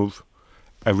 nobody move,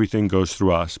 everything goes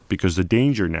through us, because the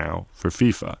danger now for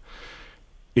FIFA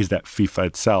is that FIFA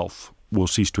itself will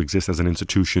cease to exist as an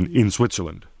institution in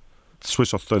Switzerland.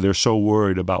 They're so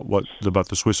worried about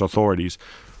the Swiss authorities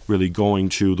really going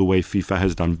to the way FIFA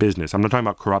has done business. I'm not talking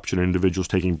about corruption and individuals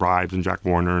taking bribes and Jack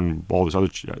Warner and all this other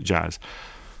jazz.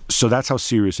 So that's how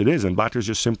serious it is. And Blatter's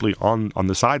just simply on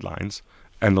the sidelines,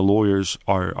 and the lawyers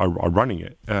are running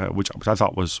it, which I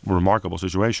thought was a remarkable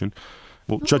situation.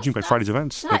 Well, judging by Friday's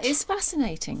events. That is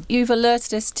fascinating. You've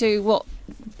alerted us to what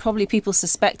probably people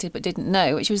suspected but didn't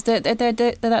know, which was that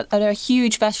they're a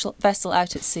huge vessel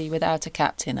out at sea without a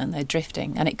captain, and they're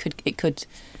drifting, and it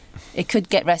could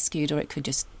get rescued, or it could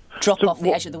just drop off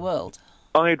the edge of the world.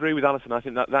 I agree with Alison. I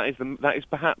think that is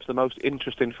perhaps the most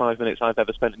interesting 5 minutes I've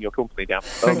ever spent in your company, Dan.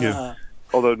 Thank you.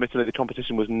 Although admittedly the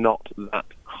competition was not that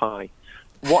high.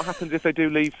 What happens if they do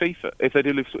leave FIFA? If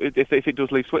it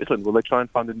does leave Switzerland, will they try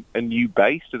and find a new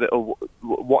base? Or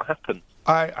what happens?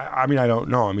 I mean, I don't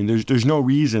know. I mean, there's no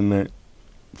reason that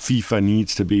FIFA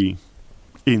needs to be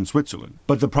in Switzerland.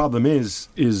 But the problem is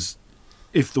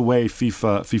if the way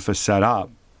FIFA set up,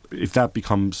 if that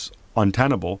becomes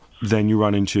untenable, then you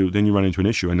run into an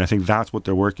issue. And I think that's what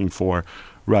they're working for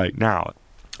right now.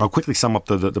 I'll quickly sum up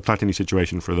the Platini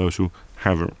situation for those who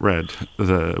haven't read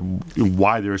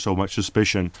why there is so much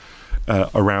suspicion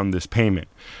around this payment.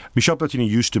 Michel Platini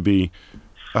used to be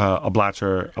a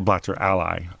Blatter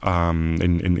ally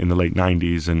in the late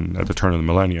 90s and at the turn of the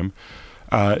millennium.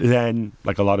 Then,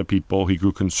 like a lot of people, he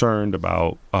grew concerned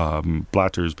about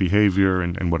Blatter's behavior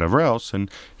and whatever else, and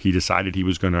he decided he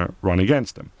was going to run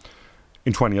against him.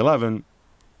 In 2011,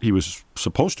 he was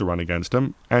supposed to run against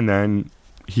him, and then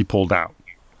he pulled out.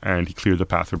 And he cleared the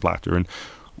path for Blatter. And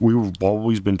we've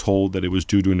always been told that it was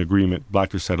due to an agreement.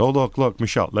 Blatter said, oh, look,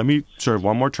 Michel, let me serve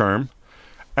one more term,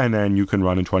 and then you can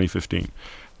run in 2015.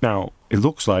 Now, it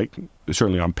looks like,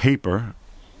 certainly on paper,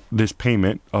 this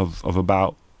payment of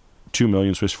about 2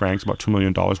 million Swiss francs, about $2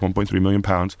 million, 1.3 million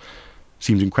pounds,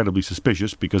 seems incredibly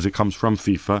suspicious because it comes from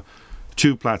FIFA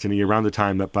to Platini around the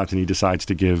time that Platini decides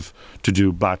to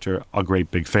do Blatter a great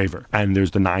big favor. And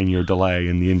there's the 9-year delay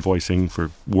in the invoicing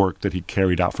for work that he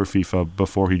carried out for FIFA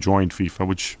before he joined FIFA,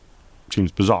 which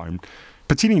seems bizarre. And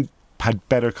Platini had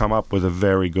better come up with a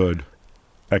very good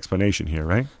explanation here,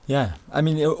 right? Yeah, I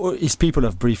mean, his people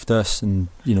have briefed us, and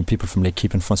people from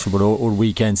L'Equipe and France Football all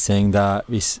weekend saying that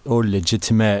it's all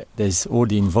legitimate. There's all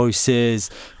the invoices.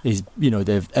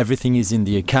 Everything is in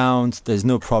the account. There's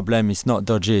no problem. It's not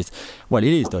dodgy. Well,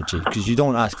 it is dodgy because you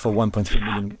don't ask for 1.3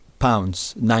 million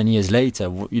pounds 9 years later.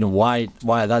 Why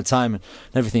at that time and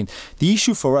everything. The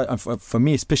issue for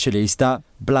me especially is that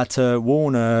Blatter,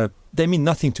 Warner, they mean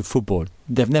nothing to football.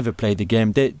 They've never played the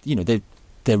game.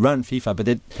 They run FIFA,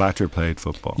 but Blatter played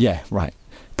football. Yeah, right.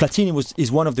 Platini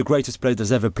is one of the greatest players that's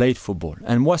ever played football.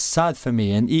 And what's sad for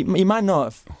me, and he might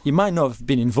not have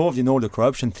been involved in all the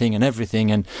corruption thing and everything.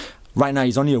 And right now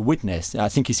he's only a witness. I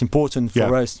think it's important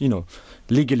for us,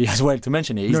 legally as well, to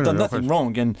mention it. He's done nothing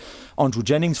wrong. And Andrew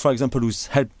Jennings, for example, who's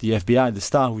helped the FBI, the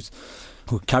Star,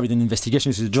 who carried an investigation,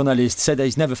 who's a journalist, said that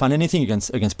he's never found anything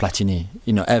against Platini,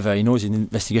 ever. He knows his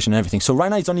investigation and everything. So right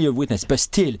now he's only a witness, but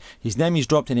still his name is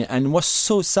dropped in it. And what's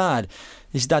so sad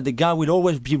is that the guy will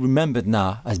always be remembered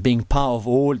now as being part of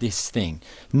all this thing.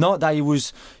 Not that he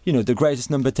was, the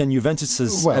greatest number 10 Juventus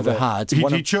has ever had.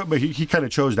 But he kind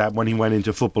of chose that when he went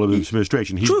into football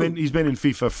administration. He's been in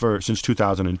FIFA since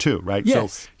 2002, right?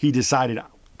 Yes. So he decided,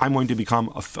 I'm going to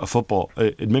become a football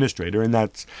administrator, and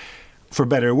that's, for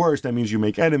better or worse, that means you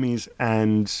make enemies,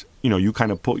 and you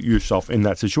kind of put yourself in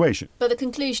that situation. But the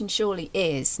conclusion surely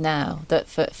is now that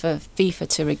for FIFA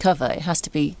to recover,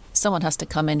 someone has to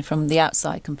come in from the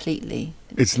outside completely.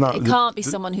 It can't be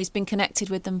someone who's been connected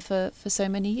with them for so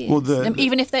many years. Well,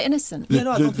 even if they're innocent.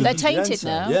 They're tainted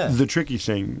now. Yeah. The tricky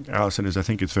thing, Alison, is I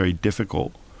think it's very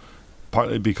difficult,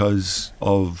 partly because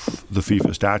of the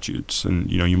FIFA statutes,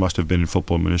 and you must have been in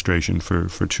football administration for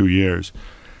 2 years,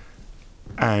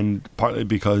 and partly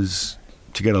because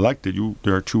to get elected,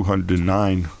 there are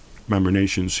 209 member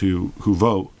nations who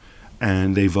vote,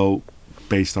 and they vote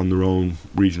based on their own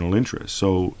regional interests.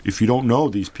 So if you don't know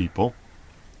these people,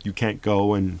 you can't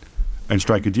go and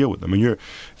strike a deal with them. And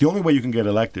the only way you can get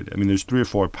elected, there's 3 or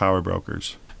 4 power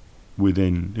brokers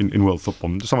in world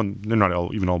football. They're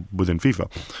not even all within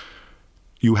FIFA.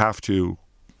 You have to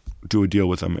do a deal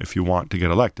with them if you want to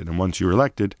get elected. And once you're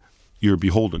elected, you're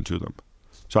beholden to them.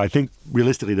 So I think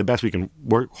realistically the best we can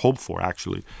hope for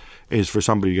actually is for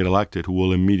somebody to get elected who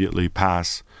will immediately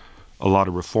pass a lot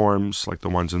of reforms like the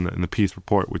ones in the Peace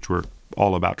Report, which were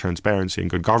all about transparency and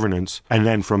good governance. And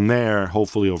then from there,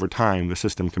 hopefully over time, the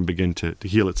system can begin to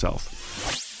heal itself.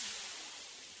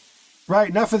 Right,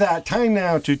 enough of that. Time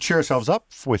now to cheer ourselves up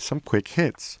with some quick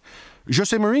hits.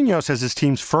 Jose Mourinho says his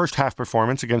team's first half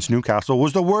performance against Newcastle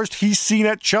was the worst he's seen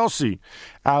at Chelsea.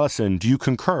 Alison, do you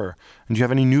concur? And do you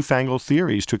have any newfangled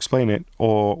theories to explain it,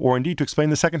 or indeed to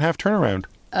explain the second half turnaround?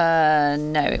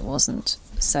 No, it wasn't.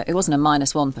 So it wasn't a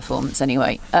 -1 performance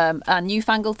anyway. And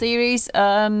newfangled theories,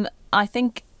 I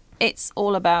think it's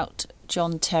all about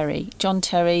John Terry. John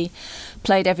Terry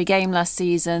played every game last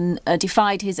season,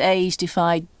 defied his age,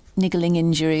 defied niggling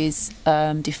injuries,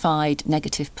 defied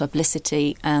negative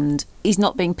publicity, and he's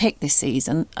not being picked this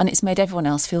season, and it's made everyone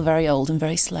else feel very old and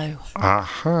very slow.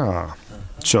 Aha.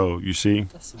 So, you see,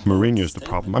 Mourinho's the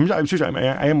problem. I'm seriously,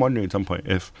 I am wondering at some point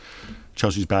if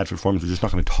Chelsea's bad performance, we're just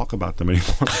not going to talk about them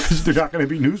anymore because they're not going to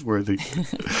be newsworthy.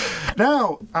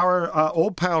 Now, our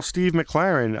old pal Steve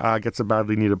McLaren gets a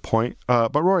badly needed point.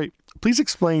 But Rory, please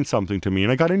explain something to me.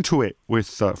 And I got into it with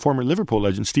former Liverpool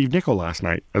legend Steve Nicol last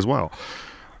night as well.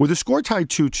 With the score tied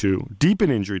 2-2, deep in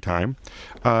injury time,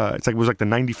 it was like the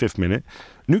 95th minute,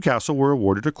 Newcastle were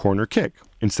awarded a corner kick.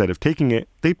 Instead of taking it,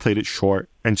 they played it short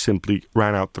and simply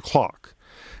ran out the clock.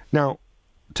 Now,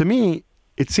 to me,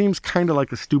 it seems kind of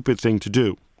like a stupid thing to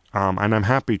do, and I'm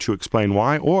happy to explain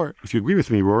why, or if you agree with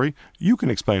me, Rory, you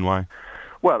can explain why.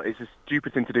 Well, it's a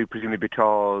stupid thing to do, presumably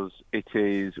because it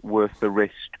is worth the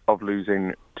risk of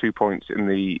losing 2 points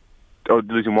or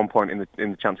losing 1 point in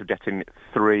the chance of getting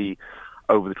 3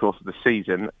 over the course of the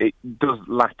season. It does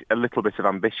lack a little bit of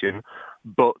ambition,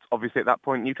 but obviously at that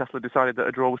point Newcastle had decided that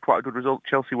a draw was quite a good result.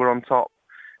 Chelsea were on top.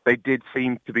 They did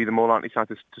seem to be the more likely side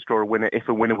to score a winner if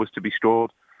a winner was to be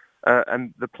scored.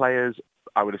 And the players,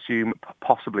 I would assume,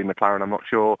 possibly McLaren, I'm not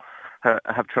sure,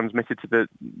 have transmitted to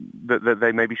that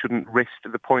they maybe shouldn't risk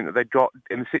the point that they've got.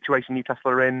 In the situation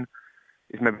Newcastle are in,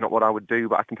 is maybe not what I would do,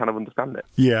 but I can kind of understand it.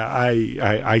 Yeah,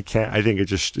 I can't. I think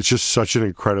it's just such an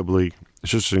incredibly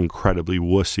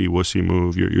wussy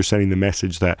move. You're sending the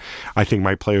message that I think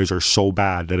my players are so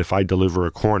bad that if I deliver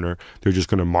a corner, they're just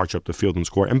going to march up the field and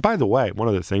score. And by the way, one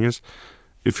other thing is,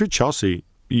 if you're Chelsea,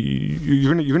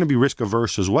 you're going to be risk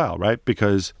averse as well, right?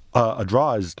 Because a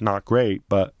draw is not great,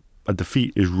 but a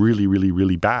defeat is really, really,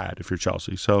 really bad if you're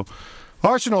Chelsea. So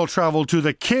Arsenal travel to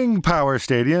the King Power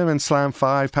Stadium and slam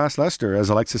 5 past Leicester as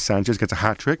Alexis Sanchez gets a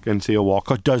hat-trick and Theo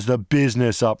Walcott does the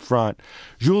business up front.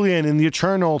 Julian, in the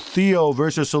eternal Theo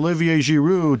versus Olivier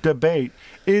Giroud debate,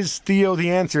 is Theo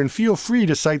the answer? And feel free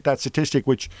to cite that statistic,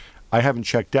 which I haven't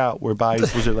checked out, whereby,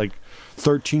 was it like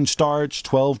 13 starts,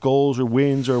 12 goals or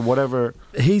wins or whatever?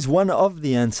 He's one of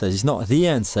the answers. He's not the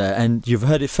answer. And you've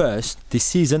heard it first. This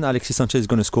season, Alexis Sanchez is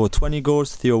going to score 20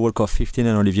 goals, Theo Walcott 15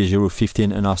 and Olivier Giroud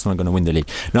 15, and Arsenal are going to win the league.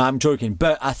 No, I'm joking.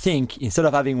 But I think instead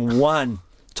of having one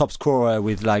top scorer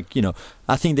with I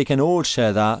think they can all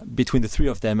share that between the three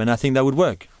of them, and I think that would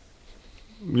work.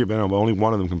 Yeah, but only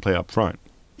one of them can play up front.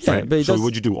 Yeah, right? but so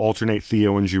would you do alternate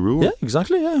Theo and Giroud? Yeah,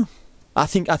 exactly, yeah. I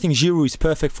think Giroud is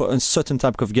perfect for a certain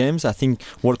type of games. I think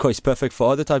Walcott is perfect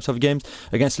for other types of games.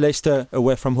 Against Leicester,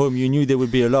 away from home, you knew there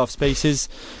would be a lot of spaces,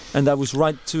 and that was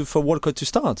right for Walcott to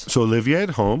start. So Olivier at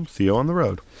home, Theo on the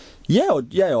road. Or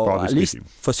Broadly at least speaking.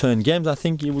 for certain games, I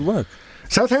think it would work.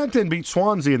 Southampton beat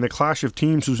Swansea in the clash of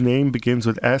teams whose name begins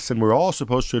with S, and we're all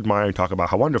supposed to admire and talk about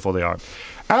how wonderful they are.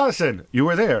 Alison, you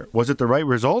were there. Was it the right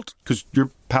result? Because your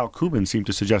pal Koeman seemed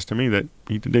to suggest to me that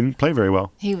he didn't play very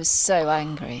well. He was so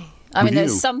angry. I With mean,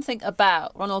 there's you? something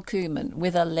about Ronald Koeman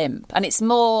with a limp, and it's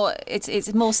more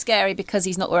scary because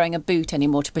he's not wearing a boot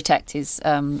anymore to protect his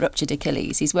ruptured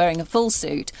Achilles. He's wearing a full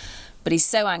suit, but he's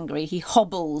so angry he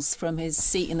hobbles from his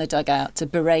seat in the dugout to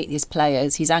berate his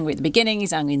players. He's angry at the beginning,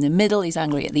 he's angry in the middle, he's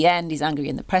angry at the end, he's angry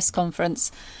in the press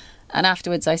conference. And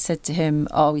afterwards I said to him,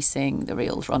 are we seeing the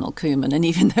real Ronald Koeman? And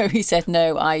even though he said,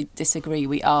 no, I disagree,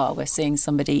 we are. We're seeing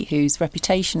somebody whose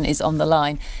reputation is on the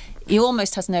line. He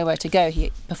almost has nowhere to go.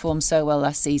 He performed so well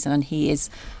last season, and he is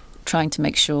trying to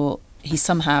make sure he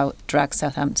somehow drags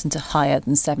Southampton to higher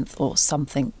than 7th or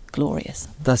something glorious.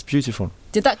 That's beautiful.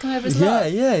 Did that come over as well?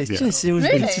 It was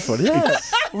Really? beautiful. Yeah,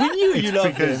 we knew you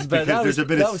loved because- him, but because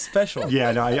that was special.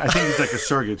 Yeah, no, I think it's like a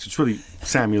surrogate. It's really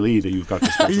Sammy Lee that you've got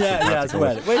the special sympathy as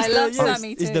with. well. I love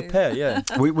Sammy It's the too. pair, yeah.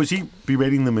 Wait, was he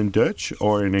berating them in Dutch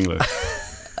or in English?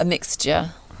 A mixture.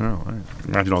 Oh, I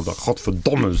imagine all the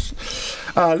godverdommers.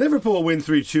 Liverpool win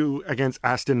 3-2 against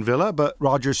Aston Villa, but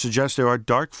Rodgers suggests there are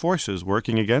dark forces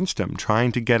working against him,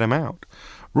 trying to get him out.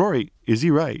 Rory, is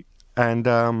he right? And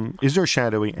is there a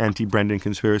shadowy anti-Brendan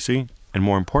conspiracy? And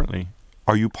more importantly,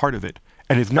 are you part of it?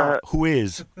 And if not, who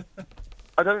is?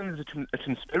 I don't think there's a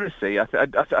conspiracy.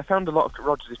 I found a lot of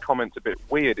Rodgers' comments a bit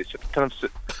weird. It's kind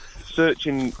of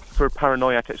searching for a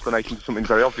paranoiac explanation for something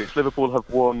very obvious. Liverpool have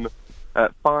won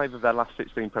 5 of their last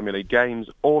 16 Premier League games.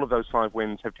 All of those 5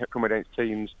 wins have come against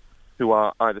teams who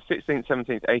are either 16th,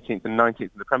 17th, 18th and 19th in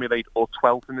the Premier League or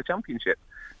 12th in the Championship.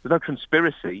 There's no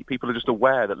conspiracy. People are just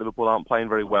aware that Liverpool aren't playing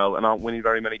very well and aren't winning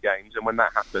very many games. And when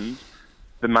that happens,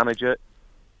 the manager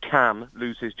can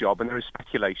lose his job. And there is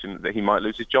speculation that he might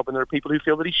lose his job. And there are people who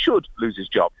feel that he should lose his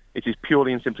job. It is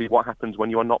purely and simply what happens when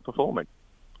you are not performing.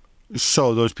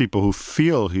 So those people who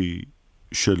feel he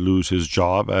should lose his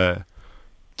job,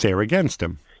 they're against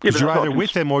him. Because but you're that's either not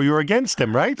with him or you're against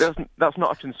him, right? That's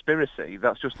not a conspiracy.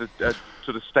 That's just a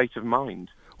sort of state of mind.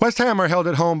 West Ham are held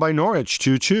at home by Norwich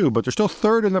 2-2, but they're still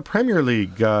third in the Premier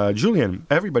League. Julian,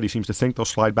 everybody seems to think they'll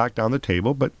slide back down the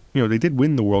table, but they did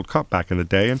win the World Cup back in the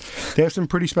day, and they have some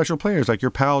pretty special players like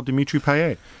your pal Dimitri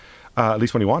Payet, at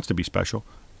least when he wants to be special.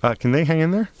 Can they hang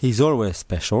in there? He's always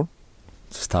special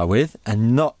to start with,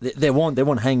 and they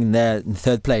won't hang in there in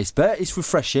third place, but it's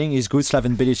refreshing. He's good.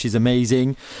 Slaven Bilic is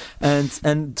amazing,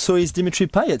 and so is Dimitri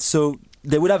Payet. So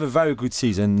they would have a very good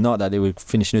season. Not that they would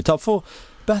finish in the top 4,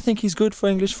 but I think it's good for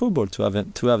English football to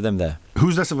have them there.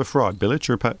 Who's less of a fraud, Bilic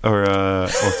or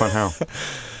Van Gaal?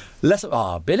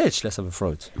 Bilic, less of a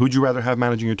fraud. Who'd you rather have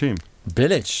managing your team?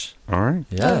 Bilic. All right.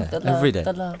 Yeah, the love, every day.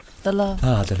 The love.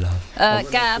 Ah, the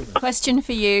love. Gab, question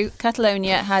for you.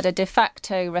 Catalonia had a de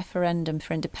facto referendum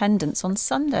for independence on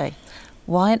Sunday.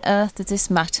 Why on earth does this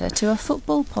matter to a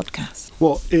football podcast?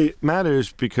 Well, it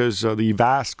matters because the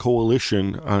vast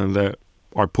coalition that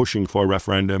are pushing for a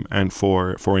referendum and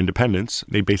for independence,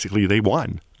 they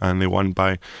won. And they won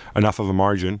by enough of a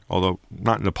margin, although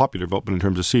not in the popular vote, but in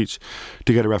terms of seats,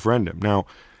 to get a referendum. Now,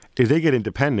 if they get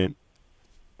independent,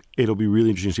 it'll be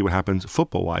really interesting to see what happens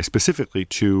football-wise, specifically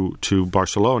to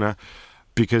Barcelona,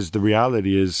 because the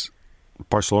reality is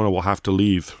Barcelona will have to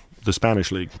leave the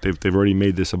Spanish league. They've already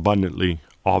made this abundantly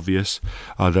obvious.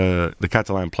 The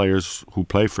Catalan players who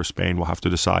play for Spain will have to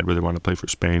decide whether they want to play for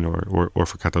Spain or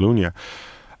for Catalonia.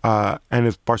 And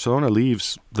if Barcelona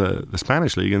leaves the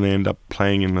Spanish league and they end up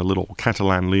playing in a little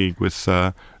Catalan league with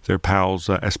their pals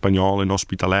Espanyol and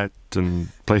Hospitalet and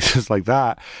places like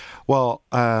that, well,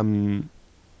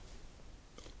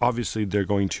 obviously they're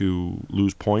going to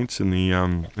lose points in the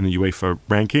UEFA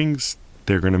rankings.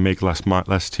 They're going to make less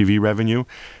TV revenue.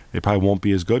 They probably won't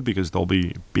be as good because they'll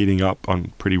be beating up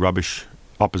on pretty rubbish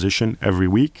opposition every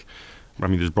week. I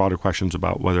mean, there's broader questions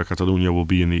about whether Catalonia will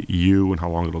be in the EU and how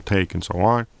long it'll take and so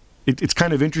on. It's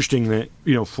kind of interesting that,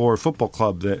 for a football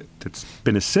club that's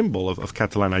been a symbol of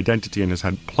Catalan identity and has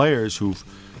had players who've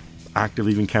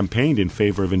actively even campaigned in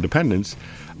favor of independence,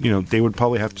 they would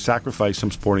probably have to sacrifice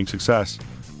some sporting success,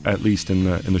 at least in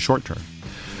the short term.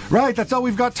 Right, that's all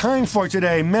we've got time for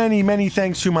today. Many, many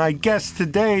thanks to my guests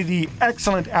today, the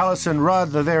excellent Alison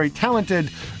Rudd, the very talented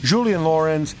Julian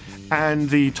Lorenz, and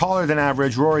the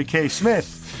taller-than-average Rory K.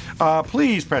 Smith.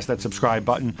 Please press that subscribe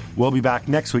button. We'll be back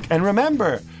neck week. And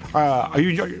remember,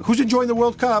 who's enjoying the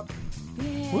World Cup?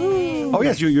 Woo! Oh,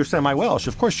 yes, you're semi-Welsh.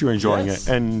 Of course you're enjoying Yes.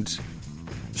 it. And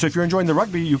so if you're enjoying the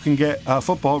rugby, you can get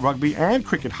football, rugby, and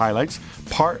cricket highlights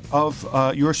part of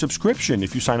your subscription.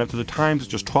 If you sign up to The Times,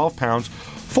 it's just £12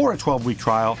 for a 12-week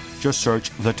trial. Just search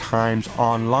The Times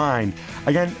online.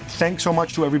 Again, thanks so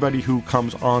much to everybody who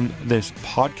comes on this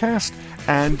podcast.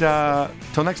 And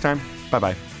till next time,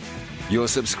 bye-bye. Your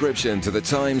subscription to The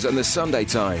Times and The Sunday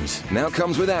Times now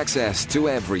comes with access to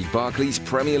every Barclays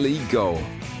Premier League goal.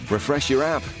 Refresh your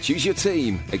app, choose your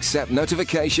team, accept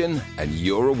notification, and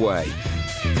you're away.